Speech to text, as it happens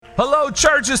Hello,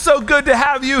 church. It's so good to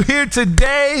have you here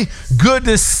today. Good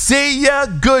to see you.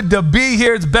 Good to be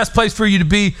here. It's the best place for you to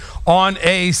be on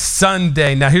a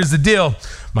Sunday. Now, here's the deal.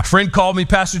 My friend called me,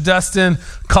 Pastor Dustin,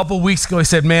 a couple weeks ago. He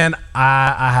said, man,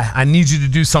 I need you to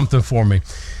do something for me.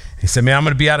 He said, man, I'm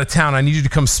going to be out of town. I need you to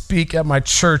come speak at my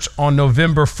church on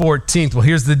November 14th. Well,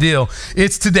 here's the deal.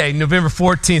 It's today, November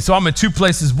 14th. So I'm in two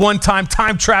places. One time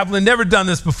traveling, never done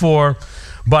this before,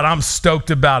 but I'm stoked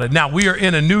about it. Now, we are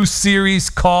in a new series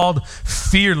called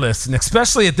Fearless. And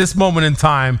especially at this moment in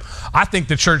time, I think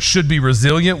the church should be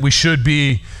resilient. We should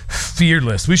be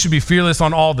fearless. We should be fearless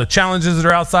on all the challenges that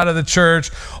are outside of the church,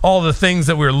 all the things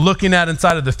that we're looking at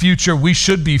inside of the future. We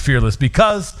should be fearless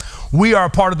because we are a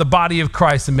part of the body of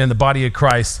Christ, and man, the body of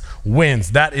Christ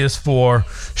wins. That is for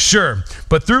sure.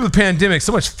 But through the pandemic,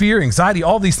 so much fear, anxiety,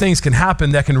 all these things can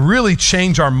happen that can really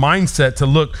change our mindset to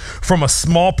look from a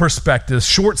small perspective,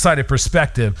 short-sighted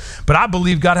perspective. But I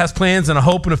believe God has plans and a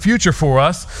hope and a future for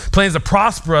us, plans to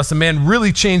prosper us, and man,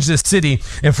 really change this city.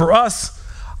 And for us,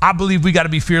 I believe we got to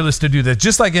be fearless to do that.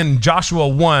 Just like in Joshua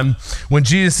 1, when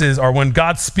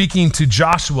God's speaking to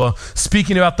Joshua,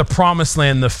 speaking about the promised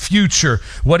land, the future,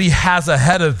 what he has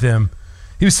ahead of them,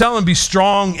 he was telling them, be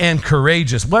strong and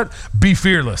courageous. What? Be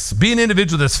fearless. Be an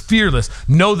individual that's fearless.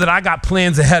 Know that I got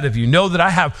plans ahead of you. Know that I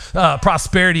have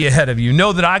prosperity ahead of you.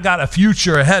 Know that I got a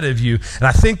future ahead of you. And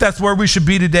I think that's where we should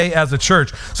be today as a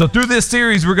church. So through this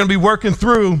series, we're going to be working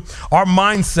through our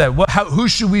mindset,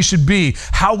 who we should be,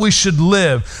 how we should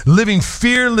live, living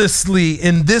fearlessly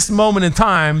in this moment in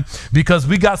time, because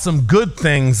we got some good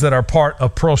things that are part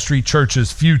of Pearl Street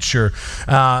Church's future.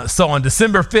 So on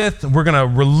December 5th, we're going to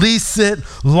release it,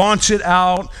 launch it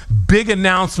out, big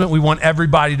announcement. We want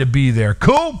everybody to be there.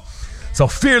 Cool? So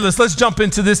fearless. Let's jump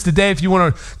into this today. If you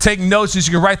want to take notes, you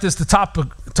can write this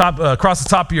across the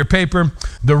top of your paper.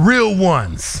 The real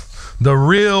ones. The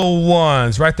real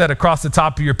ones. Write that across the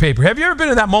top of your paper. Have you ever been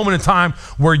in that moment in time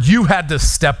where you had to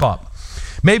step up?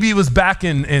 Maybe it was back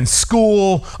in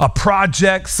school, a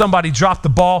project, somebody dropped the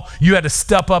ball, you had to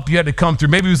step up, you had to come through.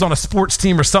 Maybe it was on a sports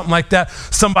team or something like that.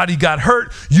 Somebody got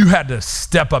hurt, you had to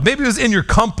step up. Maybe it was in your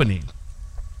company.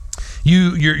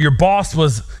 Your boss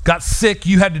got sick,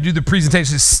 you had to do the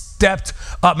presentation, stepped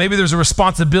up. Maybe there's a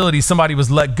responsibility, somebody was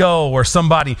let go or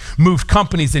somebody moved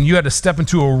companies and you had to step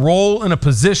into a role in a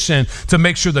position to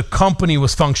make sure the company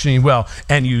was functioning well,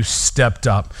 and you stepped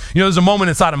up. You know, there's a moment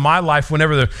inside of my life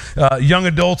whenever the young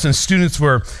adults and students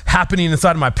were happening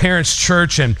inside of my parents'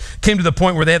 church, and came to the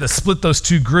point where they had to split those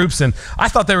two groups, and I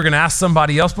thought they were going to ask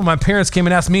somebody else, but my parents came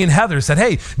and asked me and Heather, said,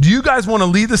 hey, do you guys want to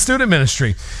lead the student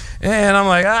ministry? And I'm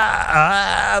like,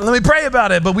 let me pray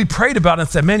about it. But we prayed about it and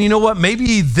said, man, you know what?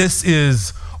 Maybe this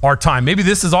is our time. Maybe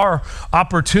this is our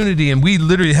opportunity. And we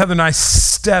literally, Heather and I,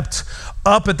 stepped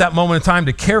up at that moment in time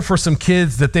to care for some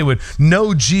kids, that they would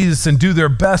know Jesus and do their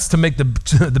best to make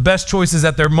the best choices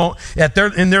in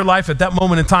their life at that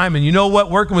moment in time. And you know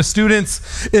what? Working with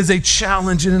students is a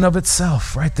challenge in and of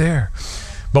itself right there.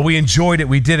 But we enjoyed it.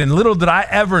 We did. And little did I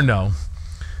ever know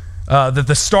that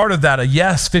the start of that, a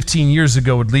yes 15 years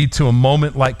ago, would lead to a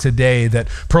moment like today, that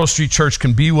Pearl Street Church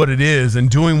can be what it is and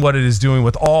doing what it is doing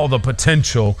with all the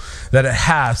potential that it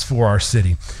has for our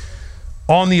city.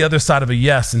 On the other side of a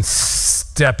yes and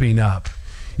stepping up.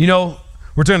 You know,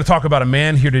 we're going to talk about a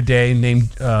man here today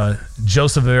named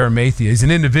Joseph of Arimathea. He's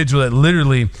an individual that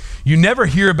literally, you never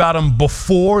hear about him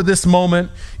before this moment,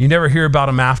 you never hear about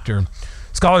him after.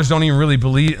 Scholars don't even really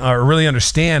believe or really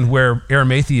understand where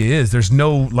Arimathea is.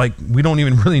 We don't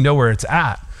even really know where it's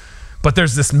at. But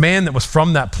there's this man that was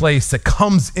from that place that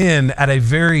comes in at a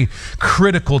very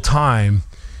critical time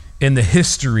in the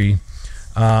history,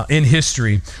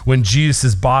 when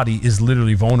Jesus' body is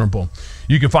literally vulnerable.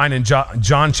 You can find in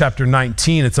John chapter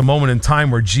 19, it's a moment in time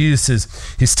where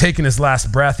Jesus he's taking his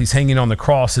last breath. He's hanging on the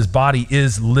cross. His body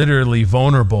is literally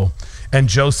vulnerable. And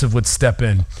Joseph would step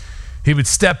in. He would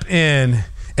step in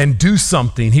and do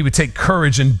something. He would take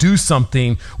courage and do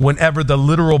something whenever the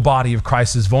literal body of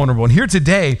Christ is vulnerable. And here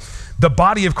today, the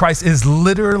body of Christ is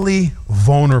literally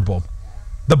vulnerable.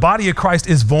 The body of Christ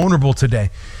is vulnerable today.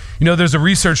 You know, there's a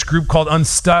research group called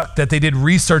Unstuck that they did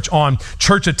research on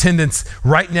church attendance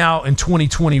right now in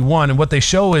 2021. And what they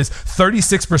show is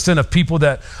 36% of people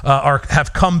that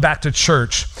have come back to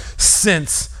church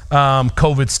since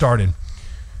COVID started.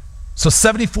 So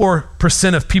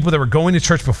 74% of people that were going to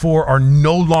church before are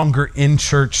no longer in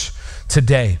church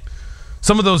today.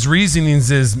 Some of those reasonings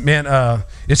is,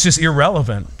 it's just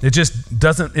irrelevant. It just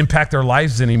doesn't impact their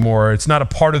lives anymore. It's not a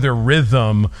part of their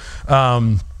rhythm.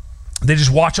 They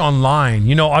just watch online.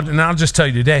 You know, and I'll just tell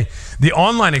you today, the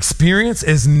online experience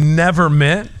is never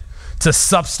meant to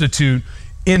substitute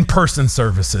in-person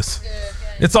services. Yeah.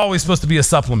 It's always supposed to be a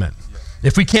supplement.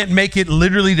 If we can't make it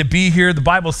literally to be here, the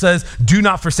Bible says, do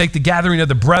not forsake the gathering of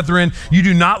the brethren. You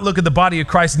do not look at the body of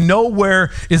Christ.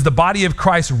 Nowhere is the body of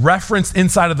Christ referenced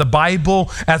inside of the Bible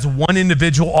as one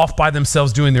individual off by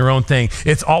themselves doing their own thing.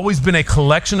 It's always been a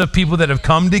collection of people that have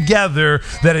come together,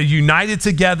 that are united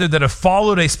together, that have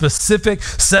followed a specific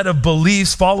set of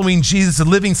beliefs, following Jesus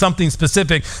and living something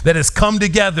specific that has come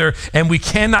together, and we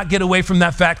cannot get away from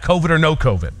that fact, COVID or no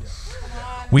COVID.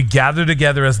 We gather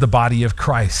together as the body of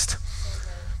Christ.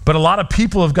 But a lot of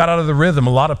people have got out of the rhythm.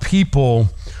 A lot of people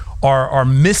are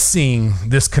missing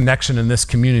this connection in this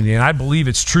community. And I believe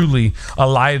it's truly a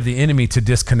lie of the enemy to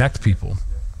disconnect people.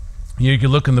 You can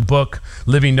look in the book,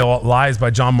 Living No Lies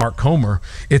by John Mark Comer.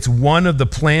 It's one of the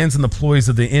plans and the ploys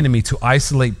of the enemy to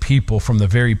isolate people from the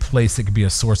very place that could be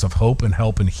a source of hope and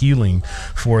help and healing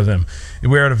for them.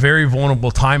 We're at a very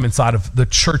vulnerable time inside of the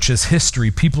church's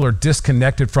history. People are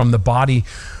disconnected from the body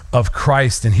of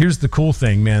Christ. And here's the cool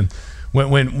thing, man.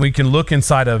 When we can look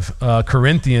inside of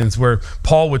Corinthians, where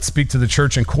Paul would speak to the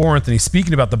church in Corinth, and he's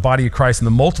speaking about the body of Christ and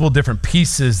the multiple different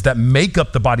pieces that make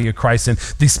up the body of Christ and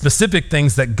the specific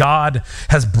things that God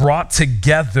has brought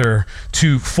together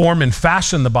to form and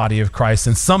fashion the body of Christ.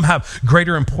 And some have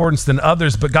greater importance than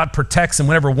others, but God protects, and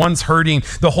whenever one's hurting,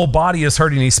 the whole body is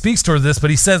hurting. He speaks toward this, but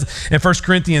he says in 1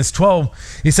 Corinthians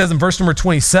 12, he says in verse number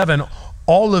 27,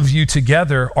 all of you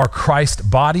together are Christ's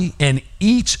body, and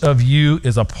each of you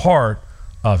is a part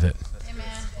of it. Amen.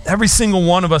 Every single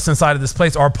one of us inside of this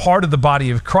place are part of the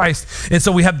body of Christ. And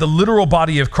so we have the literal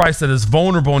body of Christ that is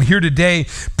vulnerable. And here today,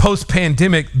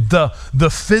 post-pandemic, the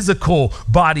physical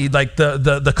body, like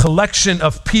the collection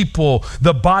of people,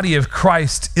 the body of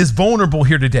Christ is vulnerable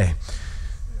here today.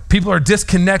 People are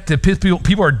disconnected.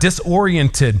 People are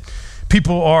disoriented.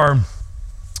 People are...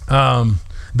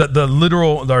 The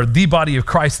literal, or the body of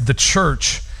Christ, the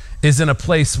church, is in a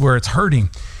place where it's hurting.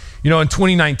 You know, in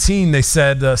 2019, they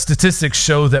said statistics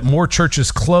show that more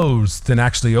churches closed than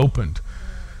actually opened.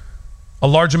 A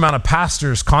large amount of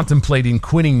pastors contemplating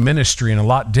quitting ministry, and a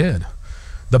lot did.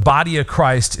 The body of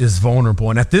Christ is vulnerable.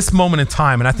 And at this moment in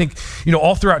time, and I think, you know,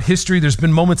 all throughout history, there's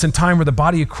been moments in time where the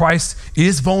body of Christ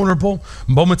is vulnerable,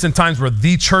 moments in times where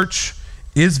the church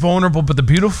is vulnerable. But the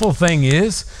beautiful thing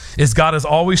is God has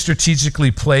always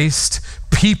strategically placed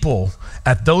people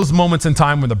at those moments in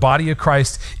time when the body of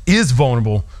Christ is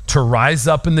vulnerable to rise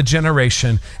up in the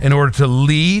generation in order to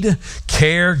lead,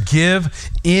 care, give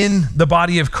in the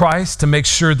body of Christ to make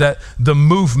sure that the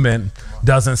movement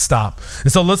doesn't stop.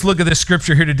 And so let's look at this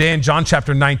scripture here today in John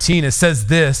chapter 19. It says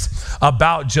this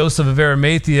about Joseph of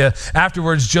Arimathea.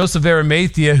 Afterwards, Joseph of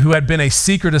Arimathea, who had been a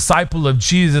secret disciple of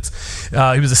Jesus,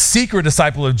 he was a secret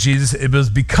disciple of Jesus. It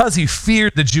was because he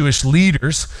feared the Jewish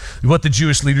leaders, what the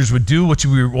Jewish leaders would do, which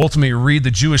we ultimately read, the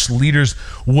Jewish leaders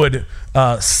would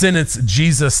sentence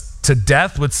Jesus to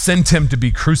death, would send him to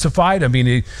be crucified. I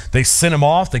mean, they sent him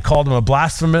off. They called him a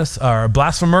blasphemer,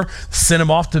 sent him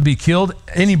off to be killed.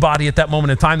 Anybody at that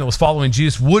moment in time that was following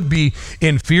Jesus would be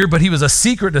in fear, but he was a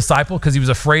secret disciple because he was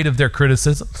afraid of their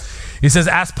criticism. He says,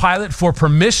 ask Pilate for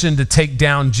permission to take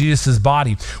down Jesus'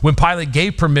 body. When Pilate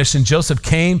gave permission, Joseph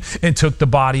came and took the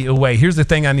body away. Here's the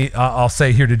thing I'll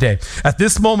say here today. At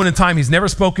this moment in time, he's never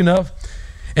spoken of,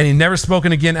 and he never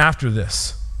spoken again after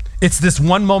this. It's this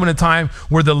one moment in time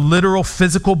where the literal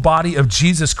physical body of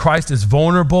Jesus Christ is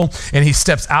vulnerable, and he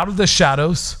steps out of the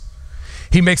shadows.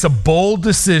 He makes a bold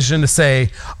decision to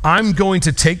say, I'm going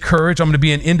to take courage. I'm going to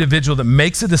be an individual that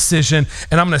makes a decision,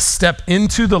 and I'm going to step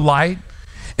into the light,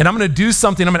 and I'm going to do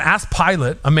something. I'm going to ask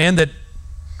Pilate, a man that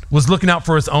was looking out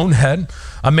for his own head,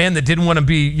 a man that didn't want to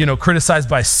be, criticized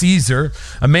by Caesar,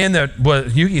 a man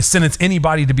that you can sentence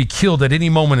anybody to be killed at any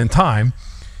moment in time.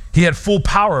 He had full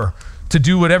power to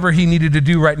do whatever he needed to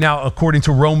do right now according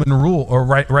to Roman rule, or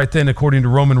right then according to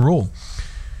Roman rule.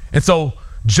 And so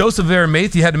Joseph of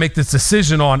Arimathea had to make this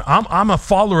decision on, I'm a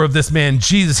follower of this man,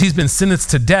 Jesus. He's been sentenced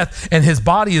to death, and his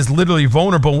body is literally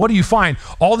vulnerable. And what do you find?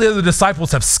 All the other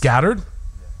disciples have scattered.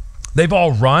 They've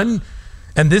all run.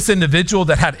 And this individual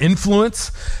that had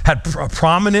influence, had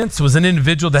prominence, was an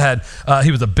individual that had,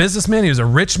 he was a businessman, he was a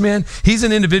rich man. He's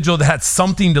an individual that had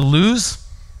something to lose,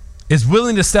 is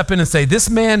willing to step in and say, this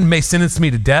man may sentence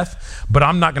me to death, but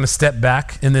I'm not going to step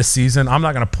back in this season. I'm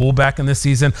not going to pull back in this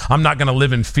season. I'm not going to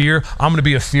live in fear. I'm going to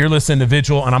be a fearless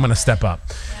individual, and I'm going to step up.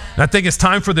 And I think it's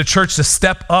time for the church to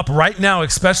step up right now,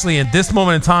 especially in this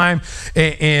moment in time,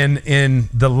 in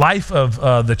the life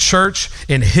of the church,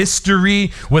 in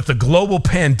history, with the global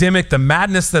pandemic, the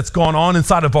madness that's gone on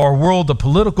inside of our world, the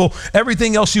political,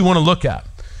 everything else you want to look at.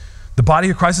 The body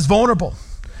of Christ is vulnerable.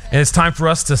 And it's time for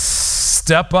us to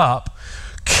step up,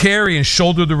 carry and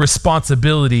shoulder the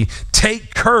responsibility,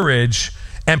 take courage,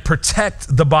 and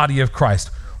protect the body of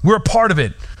Christ. We're a part of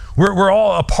it. We're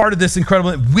all a part of this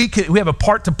incredible. We have a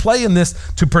part to play in this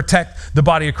to protect the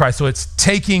body of Christ. So it's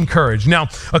taking courage. Now,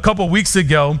 a couple of weeks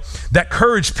ago, that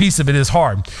courage piece of it is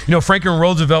hard. You know, Franklin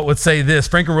Roosevelt would say this.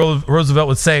 Franklin Roosevelt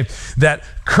would say that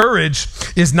courage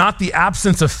is not the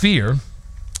absence of fear,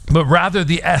 but rather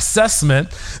the assessment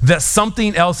that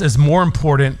something else is more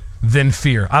important than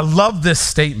fear. I love this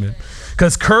statement.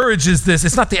 Because courage is this,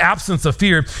 it's not the absence of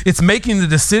fear, it's making the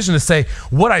decision to say,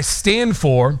 what I stand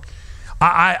for,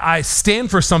 I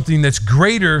stand for something that's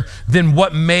greater than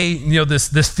what may,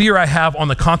 this fear I have on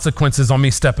the consequences on me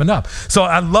stepping up. So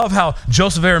I love how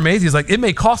Joseph Arimathea is like, it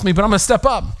may cost me, but I'm going to step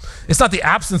up. It's not the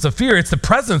absence of fear, it's the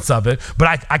presence of it,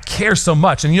 but I care so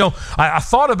much. And I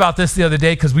thought about this the other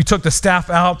day because we took the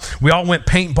staff out. We all went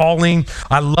paintballing.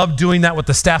 I love doing that with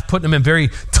the staff, putting them in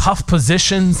very tough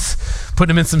positions, putting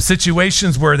them in some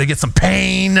situations where they get some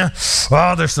pain.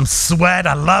 Oh, there's some sweat.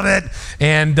 I love it.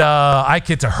 And I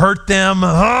get to hurt them. Oh,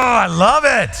 I love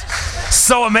it.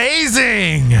 So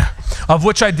amazing. Of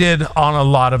which I did on a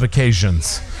lot of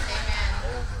occasions.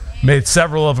 Made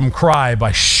several of them cry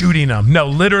by shooting them. No,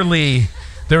 literally,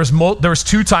 there was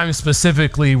 2 times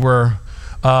specifically where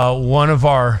one of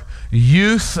our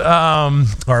youth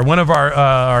or one of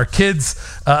our kids'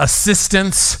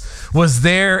 assistants was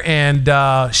there,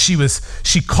 and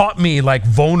she caught me like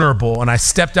vulnerable, and I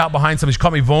stepped out behind somebody. She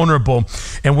caught me vulnerable,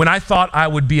 and when I thought I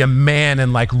would be a man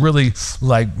and like really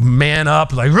like man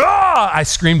up, like rah, I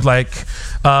screamed like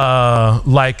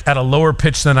at a lower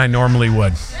pitch than I normally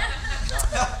would.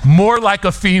 More like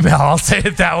a female, I'll say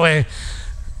it that way.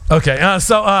 Okay,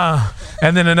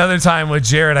 and then another time with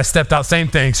Jared, I stepped out, same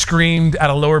thing, screamed at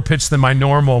a lower pitch than my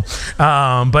normal.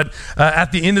 But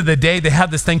at the end of the day, they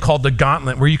have this thing called the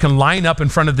gauntlet where you can line up in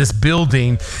front of this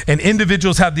building, and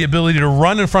individuals have the ability to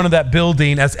run in front of that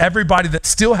building as everybody that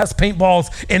still has paintballs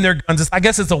in their guns. I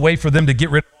guess it's a way for them to get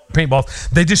rid of paintballs.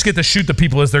 They just get to shoot the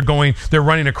people as they're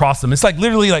running across them. It's like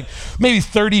literally like maybe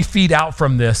 30 feet out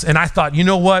from this. And I thought, you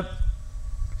know what?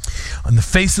 On the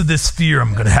face of this fear,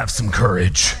 I'm going to have some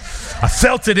courage. I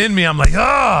felt it in me. I'm like,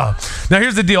 Now,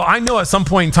 here's the deal. I know at some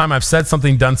point in time I've said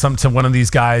something, done something to one of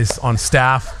these guys on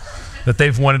staff that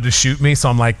they've wanted to shoot me. So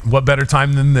I'm like, what better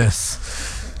time than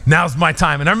this? Now's my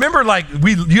time. And I remember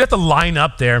you have to line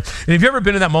up there. And have you ever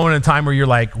been in that moment in time where you're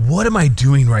like, what am I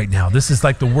doing right now? This is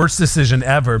like the worst decision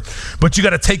ever. But you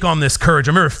got to take on this courage.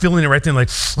 I remember feeling it right then, like,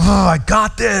 I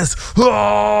got this.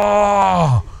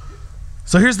 Oh.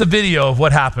 So here's the video of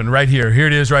what happened right here. Here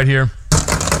it is right here.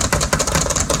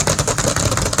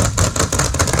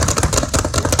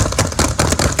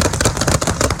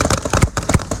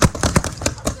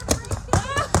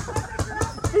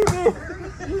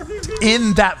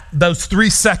 In those 3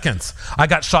 seconds, I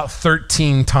got shot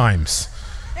 13 times.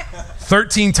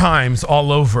 13 times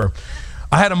all over.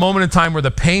 I had a moment in time where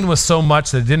the pain was so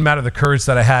much that it didn't matter the courage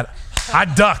that I had. I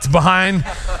ducked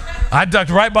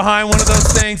right behind one of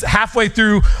those things. Halfway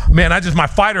through, man, my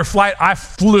fight or flight, I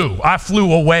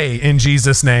flew away in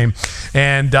Jesus' name.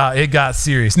 And it got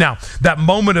serious. Now, that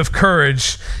moment of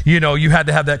courage, you had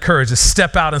to have that courage to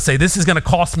step out and say, this is going to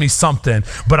cost me something,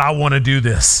 but I want to do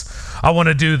this. I'm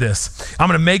going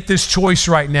to make this choice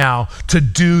right now to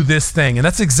do this thing. And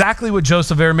that's exactly what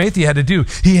Joseph Arimathea had to do.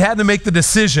 He had to make the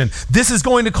decision. This is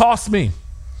going to cost me. It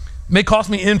may cost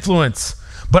me influence,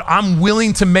 but I'm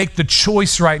willing to make the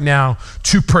choice right now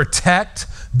to protect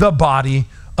the body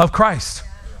of Christ.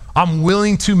 I'm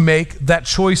willing to make that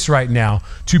choice right now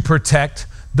to protect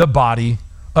the body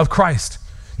of Christ.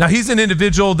 Now, he's an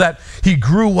individual that he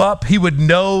grew up, he would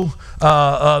know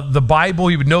the Bible,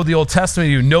 he would know the Old Testament,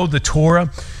 he would know the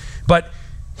Torah, but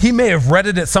he may have read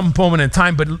it at some moment in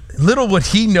time, but little would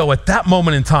he know at that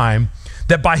moment in time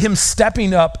that by him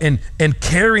stepping up and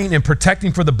caring and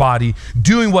protecting for the body,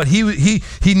 doing what he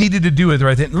needed to do with it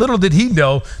right then, little did he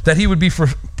know that he would be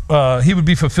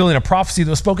fulfilling a prophecy that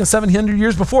was spoken 700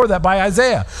 years before that by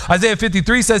Isaiah. Isaiah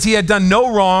 53 says he had done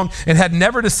no wrong and had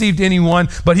never deceived anyone,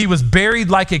 but he was buried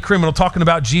like a criminal, talking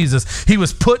about Jesus. He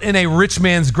was put in a rich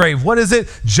man's grave. What is it?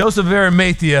 Joseph of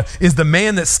Arimathea is the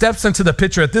man that steps into the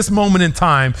picture at this moment in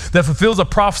time that fulfills a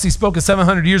prophecy spoken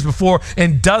 700 years before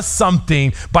and does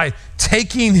something by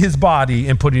taking his body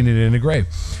and putting it in a grave.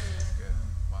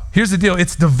 Here's the deal.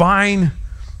 It's divine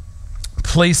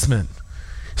placement.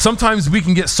 Sometimes we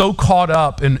can get so caught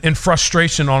up in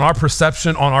frustration on our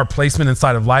perception, on our placement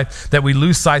inside of life, that we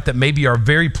lose sight that maybe our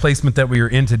very placement that we are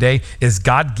in today is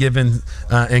God-given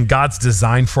and God's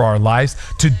design for our lives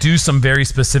to do some very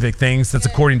specific things that's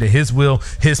according to his will,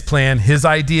 his plan, his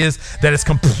ideas, that is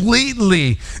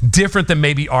completely different than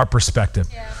maybe our perspective.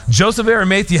 Joseph of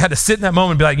Arimathea had to sit in that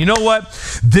moment and be like, you know what?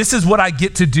 This is what I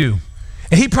get to do.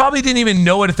 And he probably didn't even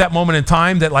know it at that moment in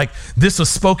time that like this was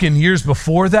spoken years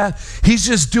before that. He's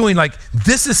just doing like,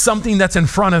 this is something that's in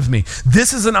front of me.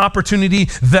 This is an opportunity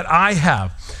that I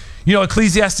have. You know,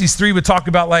 Ecclesiastes 3 would talk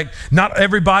about like not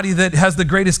everybody that has the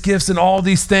greatest gifts and all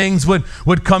these things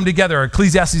would come together. Or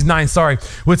Ecclesiastes 9,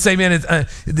 would say, man,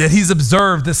 that he's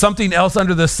observed that something else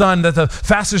under the sun, that the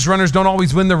fastest runners don't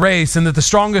always win the race, and that the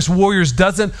strongest warriors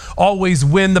doesn't always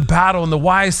win the battle, and the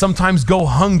wise sometimes go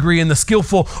hungry, and the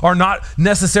skillful are not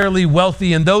necessarily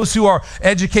wealthy, and those who are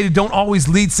educated don't always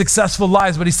lead successful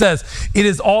lives. But he says, it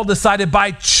is all decided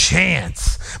by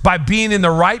chance, by being in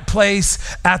the right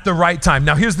place at the right time.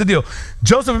 Now, here's the deal.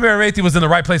 Joseph of Arimathea was in the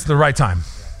right place at the right time.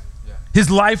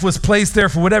 His life was placed there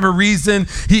for whatever reason.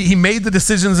 He made the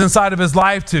decisions inside of his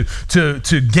life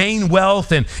to gain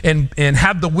wealth and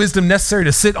have the wisdom necessary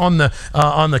to sit on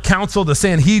the council, the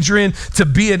Sanhedrin, to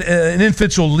be an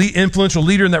influential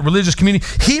leader in that religious community.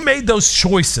 He made those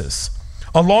choices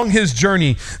along his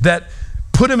journey that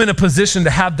put him in a position to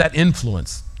have that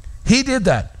influence. He did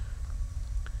that.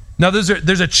 Now, there's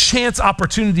a chance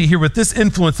opportunity here with this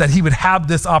influence that he would have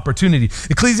this opportunity.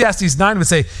 Ecclesiastes 9 would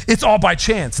say, it's all by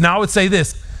chance. Now, I would say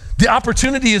this, the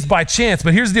opportunity is by chance,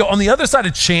 but here's the deal. On the other side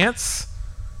of chance,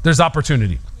 there's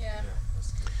opportunity.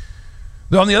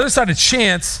 On the other side of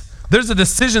chance, there's a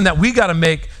decision that we got to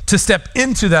make to step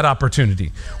into that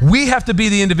opportunity. We have to be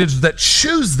the individuals that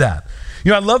choose that. You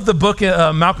know, I love the book,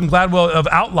 Malcolm Gladwell, of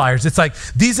Outliers. It's like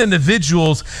these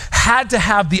individuals had to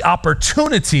have the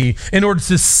opportunity in order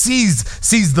to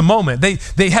seize the moment.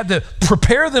 They had to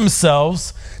prepare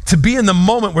themselves to be in the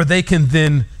moment where they can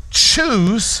then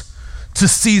choose to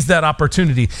seize that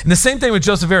opportunity. And the same thing with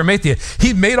Joseph of Arimathea.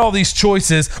 He made all these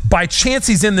choices. By chance,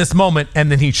 he's in this moment,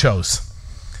 and then he chose.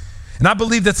 And I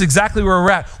believe that's exactly where we're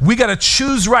at. We got to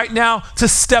choose right now to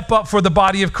step up for the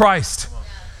body of Christ.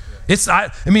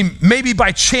 I mean, maybe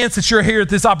by chance that you're here at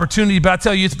this opportunity, but I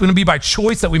tell you, it's going to be by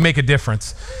choice that we make a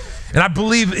difference. And I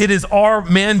believe it is our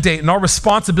mandate and our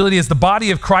responsibility as the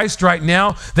body of Christ right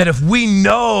now that if we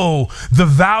know the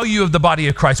value of the body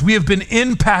of Christ, we have been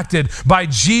impacted by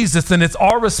Jesus, then it's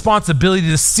our responsibility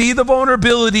to see the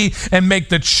vulnerability and make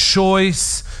the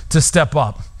choice to step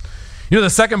up. You know, the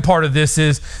second part of this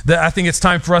is that I think it's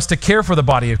time for us to care for the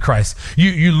body of Christ.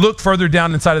 You look further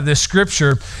down inside of this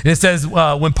scripture, and it says,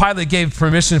 when Pilate gave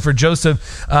permission for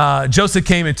Joseph, Joseph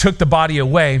came and took the body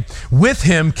away. With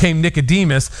him came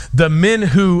Nicodemus, the men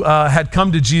who had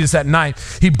come to Jesus at night.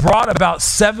 He brought about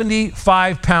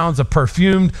 75 pounds of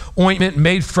perfumed ointment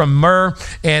made from myrrh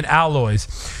and aloes.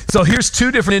 So here's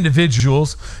two different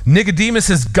individuals. Nicodemus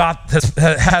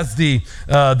has the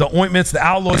ointments, the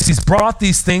aloes. He's brought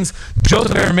these things.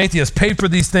 Joseph of Arimathea has paid for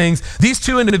these things. These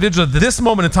two individuals at this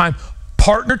moment in time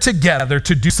partner together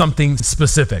to do something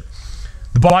specific.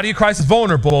 The body of Christ is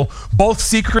vulnerable. Both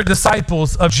secret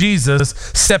disciples of Jesus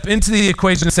step into the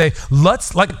equation and say,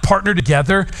 let's partner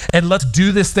together and let's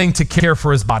do this thing to care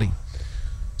for his body.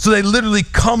 So they literally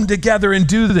come together and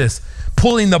do this,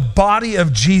 pulling the body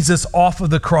of Jesus off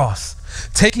of the cross,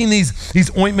 taking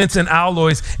these ointments and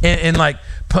aloes and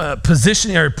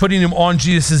positioning or putting them on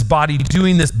Jesus' body,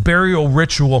 doing this burial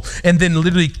ritual, and then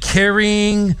literally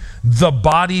carrying the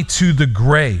body to the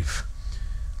grave.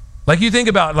 Like you think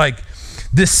about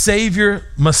this Savior,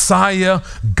 Messiah,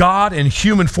 God in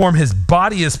human form, his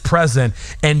body is present,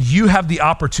 and you have the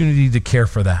opportunity to care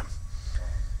for that.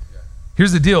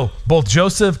 Here's the deal. Both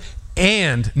Joseph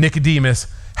and Nicodemus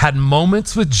had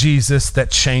moments with Jesus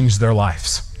that changed their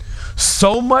lives.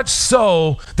 So much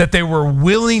so that they were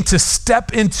willing to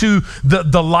step into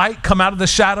the light, come out of the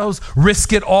shadows,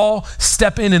 risk it all,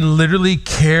 step in and literally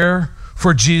care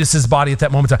for Jesus' body at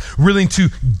that moment in time, willing to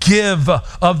give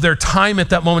of their time at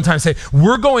that moment in time, say,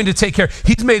 we're going to take care.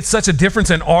 He's made such a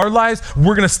difference in our lives,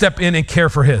 we're going to step in and care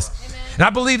for his. Amen. And I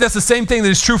believe that's the same thing that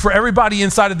is true for everybody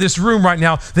inside of this room right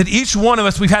now, that each one of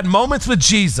us, we've had moments with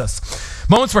Jesus,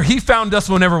 moments where he found us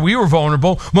whenever we were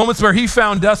vulnerable, moments where he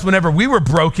found us whenever we were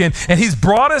broken, and he's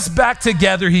brought us back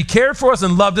together. He cared for us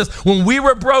and loved us when we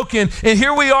were broken, and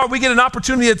here we are. We get an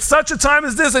opportunity at such a time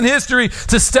as this in history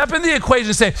to step in the equation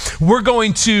and say, we're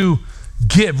going to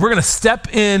give. We're going to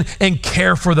step in and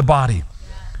care for the body.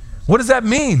 What does that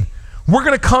mean? We're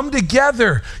going to come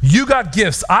together. You got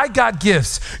gifts. I got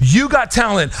gifts. You got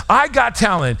talent. I got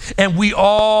talent. And we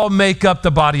all make up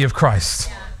the body of Christ.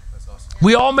 Yeah. That's awesome.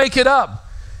 We all make it up.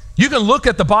 You can look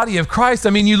at the body of Christ. I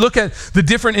mean, you look at the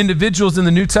different individuals in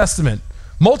the New Testament.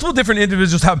 Multiple different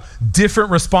individuals have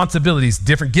different responsibilities,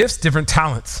 different gifts, different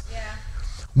talents. Yeah.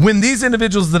 When these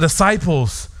individuals, the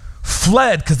disciples,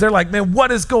 fled because they're like, man,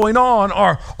 what is going on?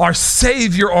 Our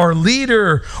Savior, our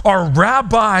leader, our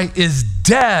rabbi is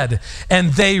dead.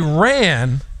 And they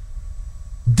ran.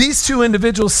 These two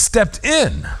individuals stepped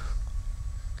in.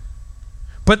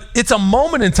 But it's a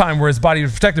moment in time where his body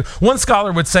was protected. One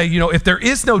scholar would say, if there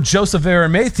is no Joseph of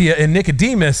Arimathea and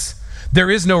Nicodemus, there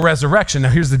is no resurrection. Now,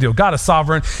 here's the deal. God is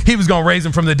sovereign. He was going to raise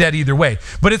him from the dead either way.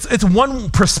 But it's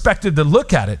one perspective to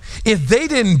look at it. If they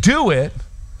didn't do it,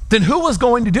 then who was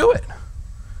going to do it?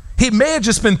 He may have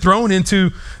just been thrown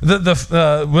into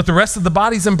with the rest of the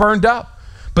bodies and burned up.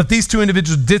 But these two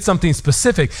individuals did something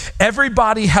specific.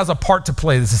 Everybody has a part to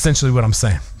play. That's essentially what I'm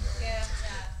saying. Yeah.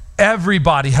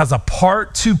 Everybody has a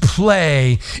part to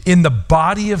play in the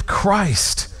body of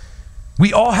Christ.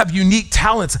 We all have unique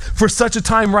talents for such a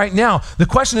time right now. The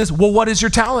question is, well, what is your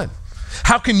talent?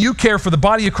 How can you care for the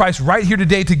body of Christ right here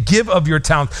today to give of your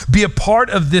talent, be a part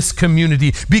of this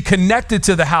community, be connected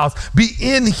to the house, be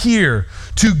in here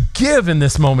to give in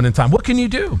this moment in time? What can you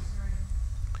do?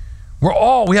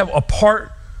 We have a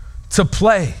part to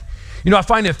play. I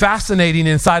find it fascinating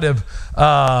inside of,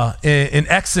 in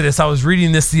Exodus, I was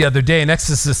reading this the other day in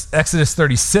Exodus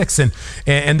 36,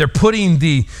 and they're putting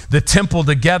the temple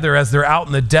together as they're out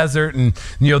in the desert, and,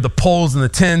 the poles and the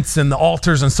tents and the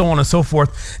altars and so on and so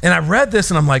forth. And I read this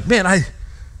and I'm like, man,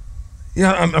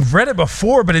 I've read it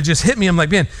before, but it just hit me. I'm like,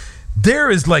 man,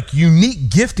 there is like unique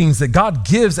giftings that God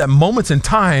gives at moments in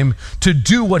time to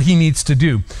do what he needs to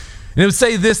do. And it would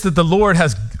say this, that the Lord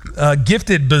has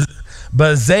gifted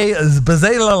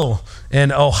Bezalel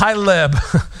and Oholiab,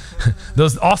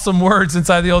 those awesome words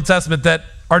inside the Old Testament that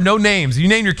are no names. You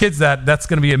name your kids that's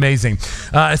going to be amazing.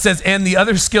 It says, and the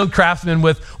other skilled craftsmen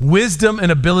with wisdom and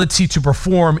ability to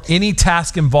perform any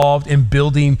task involved in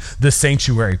building the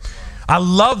sanctuary. I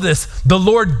love this. The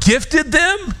Lord gifted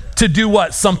them to do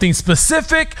what? Something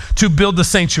specific to build the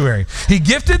sanctuary. He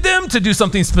gifted them to do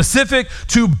something specific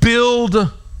to build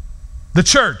the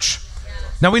church.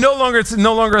 Now it's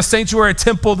no longer a sanctuary, a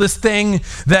temple, this thing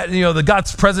that, the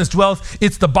God's presence dwells.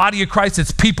 It's the body of Christ.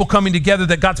 It's people coming together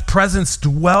that God's presence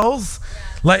dwells.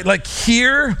 Like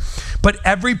here, but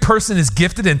every person is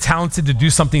gifted and talented to do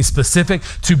something specific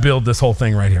to build this whole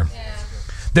thing right here. Yeah.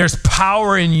 There's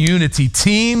power in unity.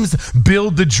 Teams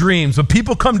build the dreams. When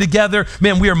people come together,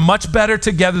 man, we are much better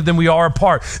together than we are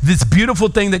apart. This beautiful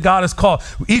thing that God has called,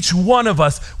 each one of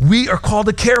us, we are called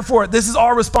to care for it. This is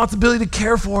our responsibility to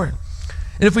care for it.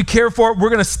 And if we care for it, we're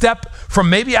going to step from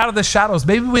maybe out of the shadows.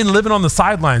 Maybe we've been living on the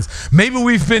sidelines. Maybe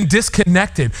we've been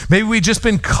disconnected. Maybe we've just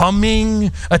been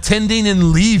coming, attending,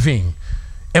 and leaving.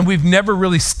 And we've never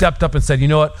really stepped up and said, you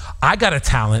know what? I got a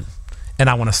talent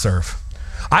and I want to serve.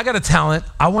 I got a talent.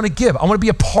 I want to give. I want to be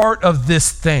a part of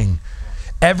this thing.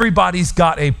 Everybody's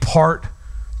got a part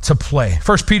to play.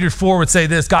 1 Peter 4 would say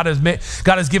this, God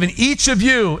has given each of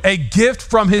you a gift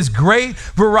from his great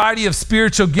variety of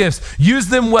spiritual gifts. Use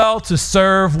them well to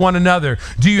serve one another.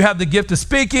 Do you have the gift of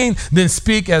speaking? Then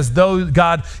speak as though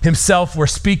God himself were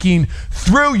speaking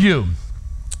through you.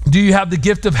 Do you have the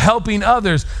gift of helping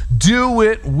others? Do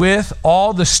it with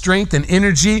all the strength and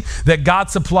energy that God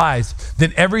supplies.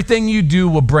 Then everything you do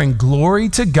will bring glory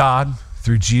to God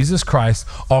through Jesus Christ,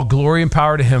 all glory and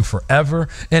power to him forever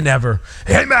and ever.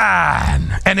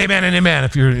 Amen. And amen and amen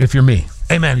if you're me.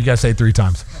 Amen. You got to say it 3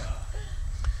 times.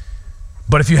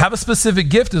 But if you have a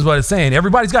specific gift is what it's saying.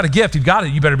 Everybody's got a gift. You've got it.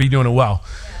 You better be doing it well.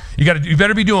 You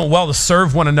better be doing well to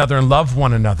serve one another and love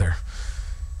one another.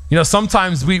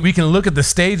 Sometimes we can look at the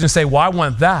stage and say, well, I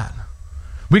want that.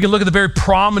 We can look at the very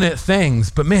prominent things.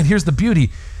 But man, here's the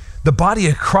beauty. The body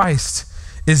of Christ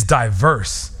is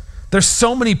diverse. There's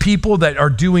so many people that are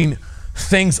doing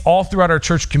things all throughout our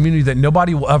church community that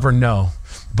nobody will ever know,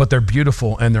 but they're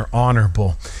beautiful and they're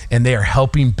honorable and they are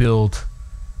helping build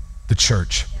the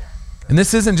church. And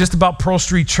this isn't just about Pearl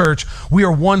Street Church. We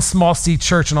are one small C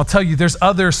church. And I'll tell you, there's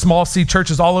other small C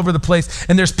churches all over the place.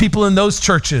 And there's people in those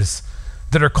churches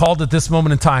that are called at this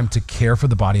moment in time to care for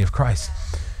the body of Christ.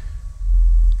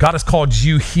 God has called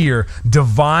you here,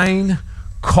 divine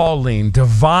calling,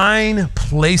 divine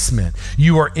placement.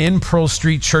 You are in Pearl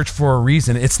Street Church for a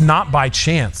reason. It's not by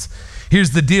chance. Here's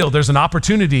the deal. There's an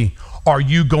opportunity. Are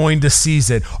you going to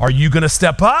seize it? Are you going to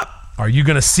step up? Are you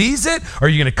going to seize it? Are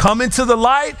you going to come into the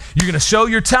light? You're going to show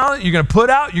your talent. You're going to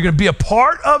put out. You're going to be a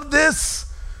part of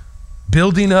this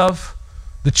building of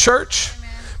the church,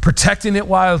 protecting it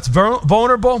while it's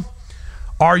vulnerable?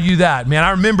 Are you that? Man,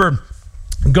 I remember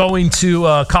going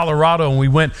to Colorado and we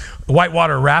went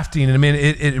whitewater rafting, and I mean,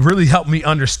 it really helped me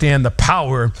understand the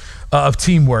power of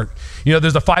teamwork. You know,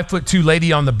 there's a 5'2"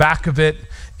 lady on the back of it,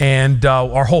 and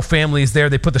our whole family is there.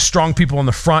 They put the strong people on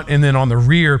the front and then on the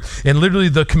rear, and literally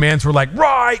the commands were like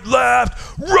right,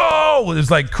 left, row. It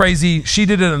was like crazy. She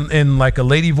did it in like a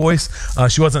lady voice.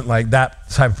 She wasn't like that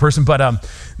type of person, but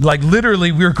like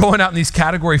literally we were going out in these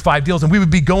category 5 deals, and we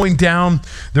would be going down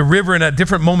the river, and at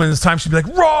different moments in time she'd be like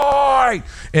right,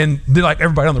 and then like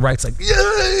everybody on the right's like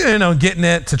yeah, you know, getting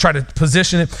it to try to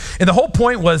position it. And the whole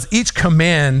point was each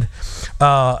command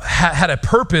had a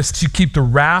purpose to keep the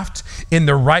raft in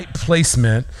the right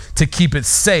placement, to keep it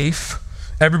safe,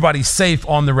 everybody safe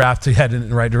on the raft to head in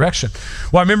the right direction.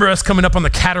 Well, I remember us coming up on the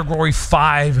category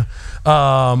 5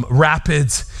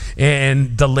 rapids,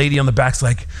 and the lady on the back's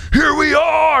like, here we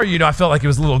are. You know, I felt like it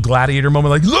was a little gladiator moment,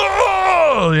 like,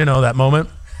 oh, you know, that moment.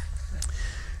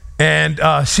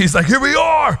 And she's like, here we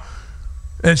are.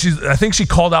 And I think she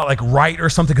called out like right or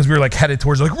something, because we were like headed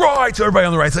towards like right. So everybody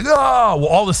on the right's like, oh. Well,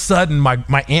 all of a sudden my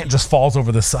aunt just falls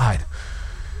over the side.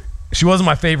 She wasn't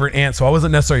my favorite aunt, so I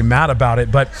wasn't necessarily mad about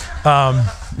it, but no,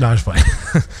 I'm just playing.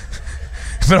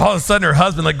 But all of a sudden her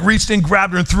husband like reached in,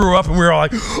 grabbed her, and threw her up, and we were all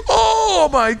like, oh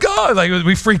my God. Like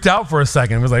we freaked out for a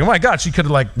second. It was like, oh my God, she could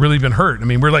have like really been hurt. I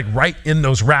mean, we're like right in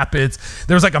those rapids.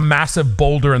 There was like a massive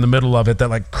boulder in the middle of it that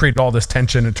like created all this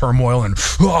tension and turmoil, and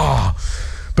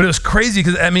but it was crazy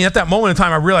because, I mean, at that moment in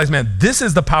time, I realized, man, this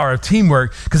is the power of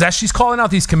teamwork, because as she's calling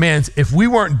out these commands, if we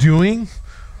weren't doing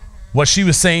what she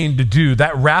was saying to do,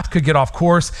 that raft could get off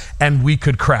course and we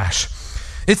could crash.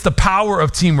 It's the power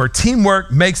of teamwork. Teamwork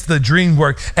makes the dream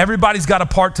work. Everybody's got a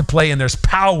part to play, and there's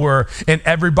power in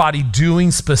everybody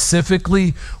doing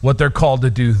specifically what they're called to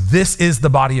do. This is the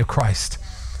body of Christ.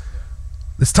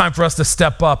 It's time for us to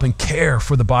step up and care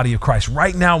for the body of Christ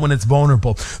right now when it's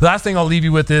vulnerable. The last thing I'll leave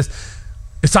you with is,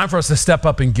 it's time for us to step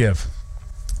up and give.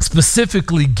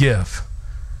 Specifically give.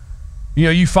 You know,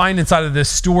 you find inside of this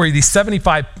story, these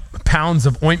 75 pounds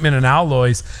of ointment and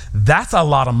aloes, that's a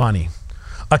lot of money.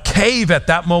 A cave at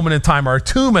that moment in time, or a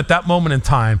tomb at that moment in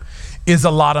time, is a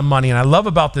lot of money. And I love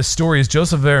about this story is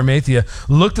Joseph of Arimathea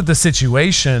looked at the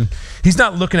situation. He's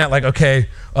not looking at like, okay,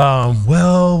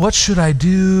 well, what should I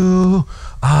do?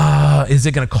 Is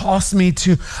it going to cost me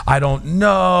to? I don't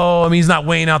know. I mean, he's not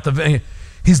weighing out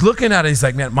he's looking at it. He's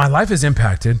like, man, my life is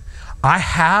impacted. I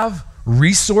have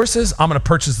resources. I'm going to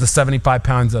purchase the 75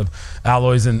 pounds of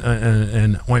aloes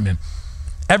and ointment.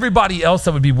 Everybody else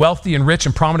that would be wealthy and rich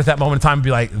and prominent at that moment in time would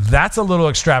be like, that's a little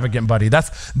extravagant, buddy.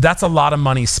 That's a lot of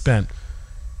money spent.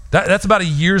 That's about a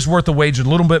year's worth of wages, a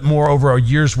little bit more over a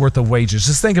year's worth of wages.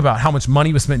 Just think about how much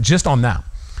money was spent just on that.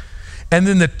 And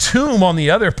then the tomb on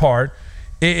the other part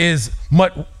is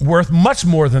worth much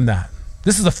more than that.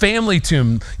 This is a family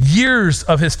tomb. Years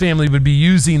of his family would be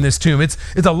using this tomb. It's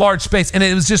a large space, and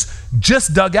it was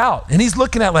just dug out. And he's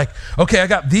looking at like, okay, I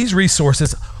got these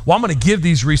resources. Well, I'm going to give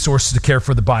these resources to care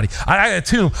for the body. I got a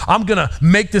tomb. I'm going to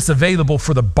make this available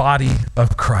for the body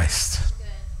of Christ.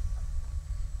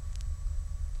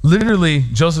 Good. Literally,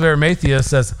 Joseph of Arimathea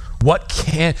says, what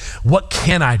can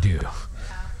I do? Yeah.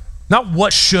 Not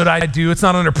what should I do? It's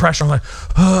not under pressure. I'm like,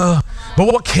 but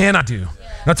what can I do?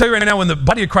 And I'll tell you right now, when the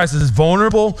body of Christ is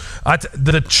vulnerable,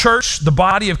 the church, the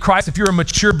body of Christ, if you're a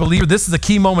mature believer, this is a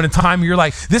key moment in time. You're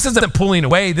like, this isn't pulling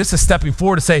away. This is stepping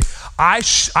forward to say, I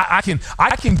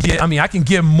can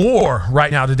give more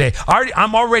right now today.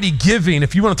 I'm already giving.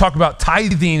 If you want to talk about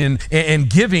tithing and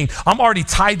giving, I'm already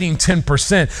tithing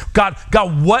 10%.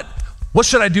 God, what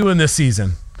should I do in this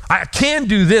season? I can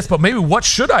do this, but maybe what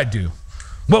should I do?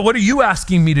 What are you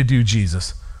asking me to do,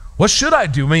 Jesus? What should I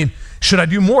do? I mean, should I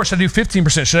do more? Should I do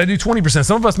 15%? Should I do 20%?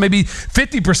 Some of us, maybe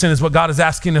 50% is what God is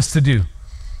asking us to do.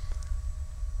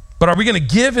 But are we going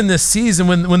to give in this season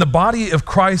when the body of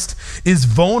Christ is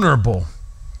vulnerable?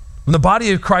 When the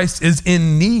body of Christ is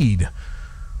in need?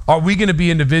 Are we going to be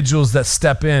individuals that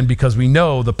step in because we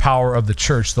know the power of the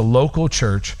church, the local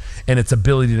church, and its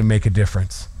ability to make a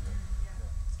difference?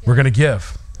 We're going to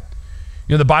give.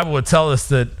 You know, the Bible would tell us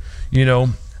that, you know,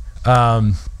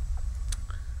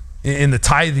 in the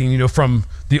tithing, you know, from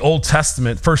the Old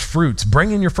Testament, first fruits,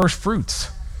 bring in your first fruits.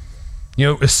 You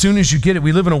know, as soon as you get it,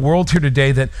 we live in a world here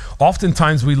today that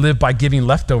oftentimes we live by giving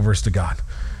leftovers to God.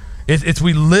 It's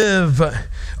we live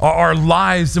our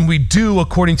lives and we do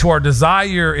according to our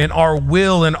desire and our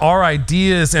will and our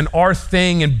ideas and our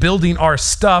thing and building our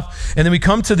stuff. And then we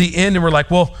come to the end and we're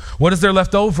like, well, what is there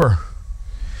left over?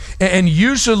 And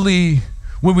usually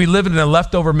when we live in a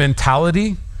leftover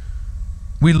mentality,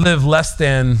 we live less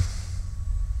than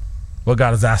what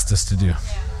God has asked us to do.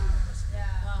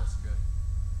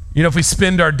 You know, if we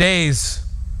spend our days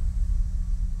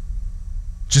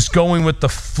just going with the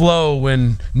flow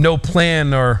and no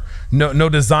plan or no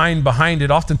design behind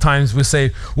it, oftentimes we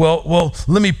say, well,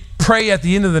 let me pray at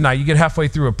the end of the night. You get halfway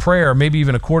through a prayer, maybe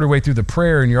even a quarter way through the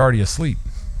prayer, and you're already asleep.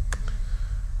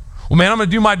 Well, man, I'm going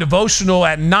to do my devotional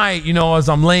at night, you know, as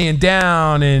I'm laying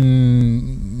down,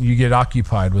 and you get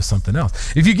occupied with something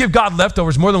else. If you give God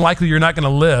leftovers, more than likely you're not going to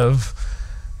live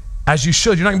as you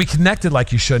should. You're not going to be connected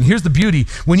like you should. And here's the beauty.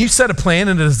 When you set a plan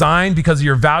and a design because of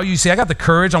your value, you say, I got the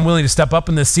courage, I'm willing to step up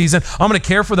in this season. I'm going to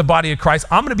care for the body of Christ.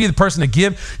 I'm going to be the person to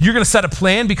give. You're going to set a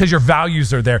plan because your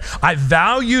values are there. I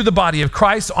value the body of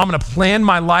Christ, so I'm going to plan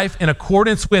my life in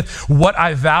accordance with what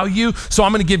I value. So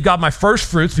I'm going to give God my first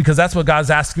fruits because that's what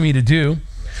God's asking me to do.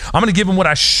 I'm going to give him what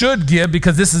I should give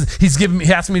because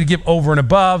he asked me to give over and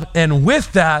above. And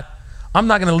with that, I'm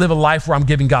not going to live a life where I'm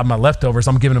giving God my leftovers.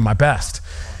 I'm giving him my best,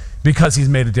 because he's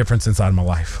made a difference inside of my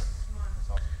life.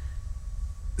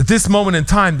 At this moment in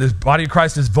time, the body of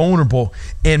Christ is vulnerable,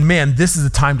 and man, this is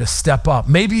the time to step up.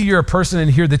 Maybe you're a person in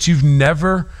here that you've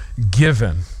never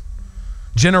given.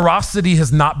 Generosity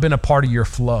has not been a part of your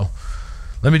flow.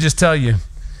 Let me just tell you,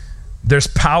 there's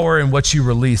power in what you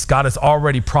release. God has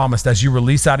already promised as you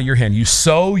release out of your hand, you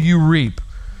sow, you reap.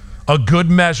 A good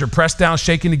measure, pressed down,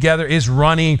 shaken together, is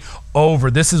running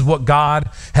over. This is what God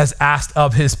has asked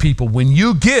of his people. When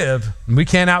you give, and we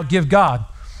can't outgive God,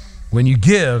 when you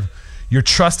give, you're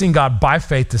trusting God by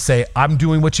faith to say, I'm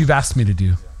doing what you've asked me to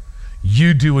do.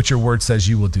 You do what your word says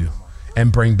you will do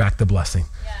and bring back the blessing.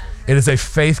 It is a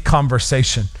faith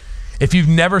conversation. If you've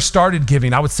never started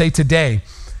giving, I would say today,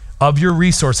 of your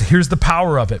resources, here's the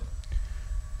power of it.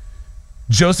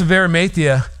 Joseph of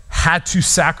Arimathea had to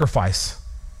sacrifice.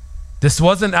 This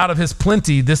wasn't out of his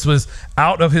plenty. This was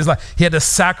out of his life. He had to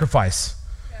sacrifice.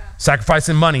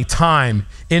 Sacrificing money, time,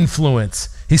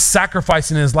 influence. He's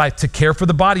sacrificing his life to care for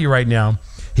the body right now.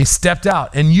 He stepped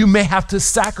out, and you may have to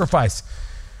sacrifice.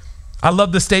 I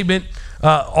love the statement.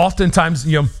 Oftentimes,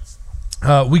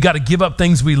 we got to give up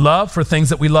things we love for things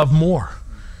that we love more.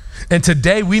 And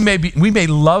today we may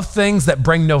love things that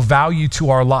bring no value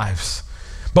to our lives,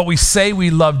 but we say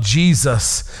we love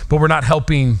Jesus, but we're not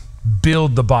helping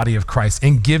build the body of Christ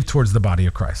and give towards the body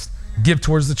of Christ, give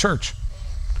towards the church.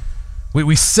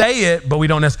 We say it, but we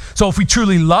don't necessarily. So if we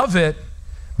truly love it,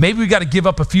 maybe we got to give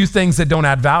up a few things that don't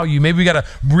add value. Maybe we got to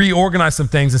reorganize some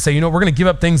things and say, we're going to give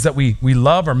up things that we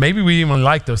love, or maybe we even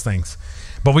like those things,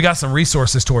 but we got some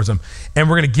resources towards them, and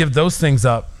we're going to give those things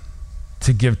up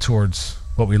to give towards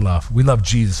what we love. We love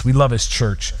Jesus. We love his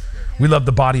church. We love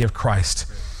the body of Christ.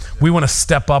 We want to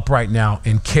step up right now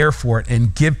and care for it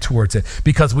and give towards it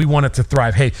because we want it to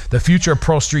thrive. Hey, the future of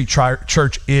Pearl Street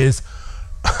Church is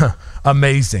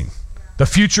amazing. The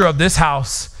future of this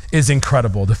house is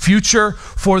incredible. The future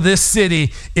for this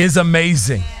city is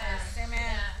amazing. Yes,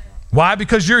 amen. Why?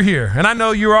 Because you're here. And I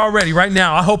know you're already right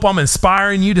now. I hope I'm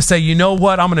inspiring you to say, you know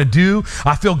what I'm going to do?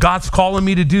 I feel God's calling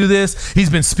me to do this.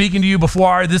 He's been speaking to you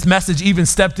before this message even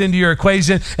stepped into your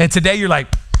equation. And today you're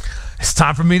like, it's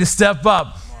time for me to step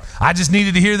up. I just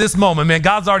needed to hear this moment, man.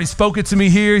 God's already spoken to me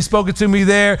here. He's spoken to me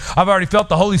there. I've already felt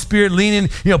the Holy Spirit leaning,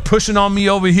 pushing on me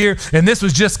over here. And this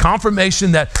was just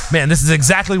confirmation that, man, this is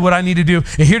exactly what I need to do.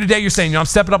 And here today you're saying, I'm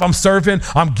stepping up, I'm serving,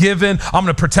 I'm giving, I'm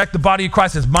going to protect the body of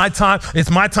Christ. It's my time.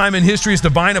 It's my time in history. It's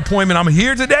divine appointment. I'm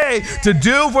here today to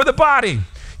do for the body.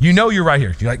 You're right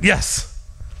here. You're like, yes.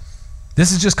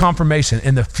 This is just confirmation.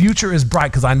 And the future is bright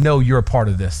because I know you're a part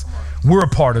of this. We're a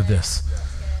part of this.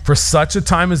 For such a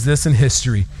time as this in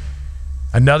history,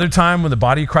 another time when the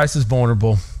body of Christ is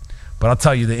vulnerable, but I'll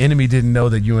tell you, the enemy didn't know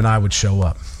that you and I would show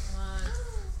up.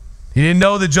 He didn't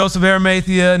know that Joseph of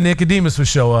Arimathea and Nicodemus would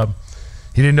show up.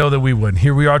 He didn't know that we would.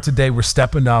 Here we are today, we're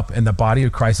stepping up, and the body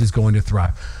of Christ is going to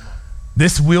thrive.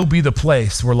 This will be the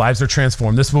place where lives are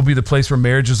transformed. This will be the place where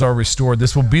marriages are restored.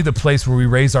 This will be the place where we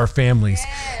raise our families,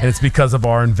 and it's because of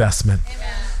our investment.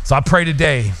 Amen. So I pray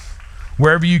today,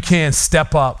 wherever you can,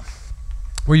 step up.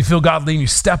 Where you feel God leading you,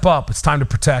 step up. It's time to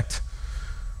protect.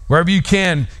 Wherever you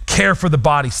can, care for the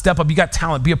body. Step up. You got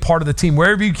talent. Be a part of the team.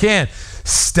 Wherever you can,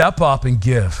 step up and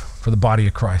give for the body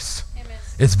of Christ. Amen.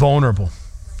 It's vulnerable.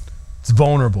 It's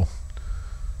vulnerable.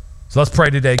 So let's pray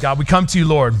today. God, we come to you,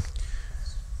 Lord.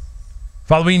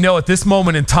 Father, we know at this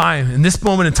moment in time,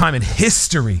 in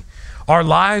history, our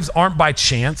lives aren't by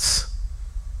chance.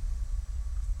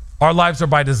 Our lives are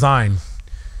by design.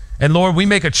 And Lord, we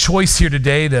make a choice here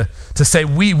today to say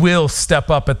we will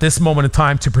step up at this moment in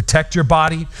time to protect your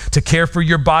body, to care for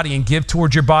your body and give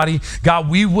towards your body. God,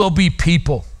 we will be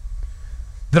people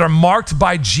that are marked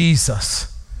by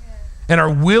Jesus. and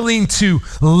are willing to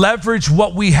leverage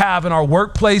what we have in our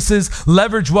workplaces,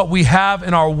 leverage what we have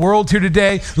in our world here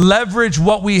today, leverage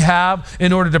what we have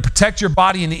in order to protect your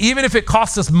body. And even if it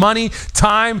costs us money,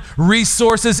 time,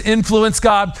 resources, influence,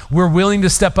 God, we're willing to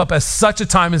step up at such a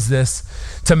time as this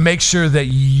to make sure that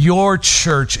your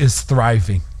church is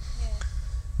thriving.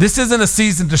 This isn't a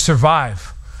season to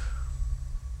survive.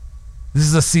 This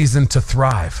is a season to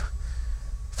thrive.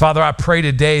 Father, I pray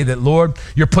today that, Lord,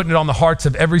 you're putting it on the hearts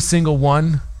of every single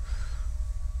one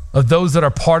of those that are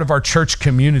part of our church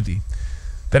community,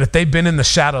 that if they've been in the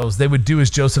shadows, they would do as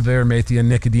Joseph, Arimathea, and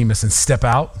Nicodemus and step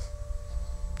out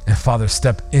and, Father,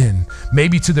 step in,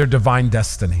 maybe to their divine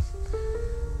destiny.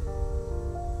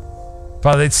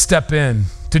 Father, they'd step in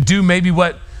to do maybe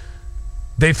what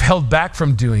they've held back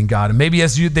from doing, God. And maybe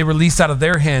as they release out of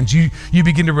their hands, you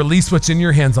begin to release what's in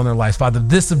your hands on their lives. Father,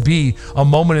 this would be a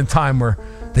moment in time where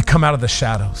they come out of the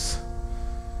shadows.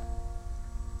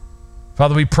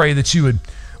 Father, we pray that you would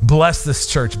bless this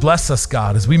church. Bless us,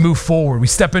 God, as we move forward. We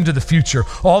step into the future.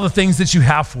 All the things that you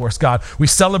have for us, God. We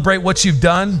celebrate what you've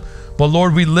done, but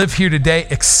Lord, we live here today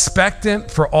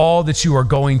expectant for all that you are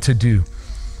going to do.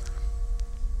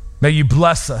 May you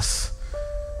bless us.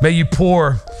 May you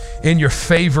pour in your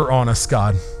favor on us,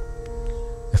 God.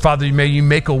 And Father, may you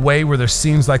make a way where there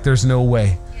seems like there's no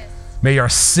way. Yes. May our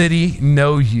city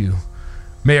know you.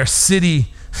 May our city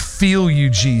feel you,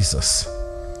 Jesus.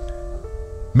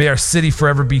 May our city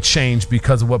forever be changed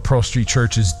because of what Pearl Street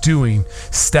Church is doing,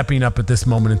 stepping up at this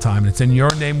moment in time. And it's in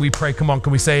your name we pray. Come on,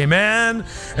 can we say amen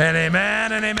and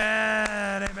amen and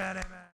amen?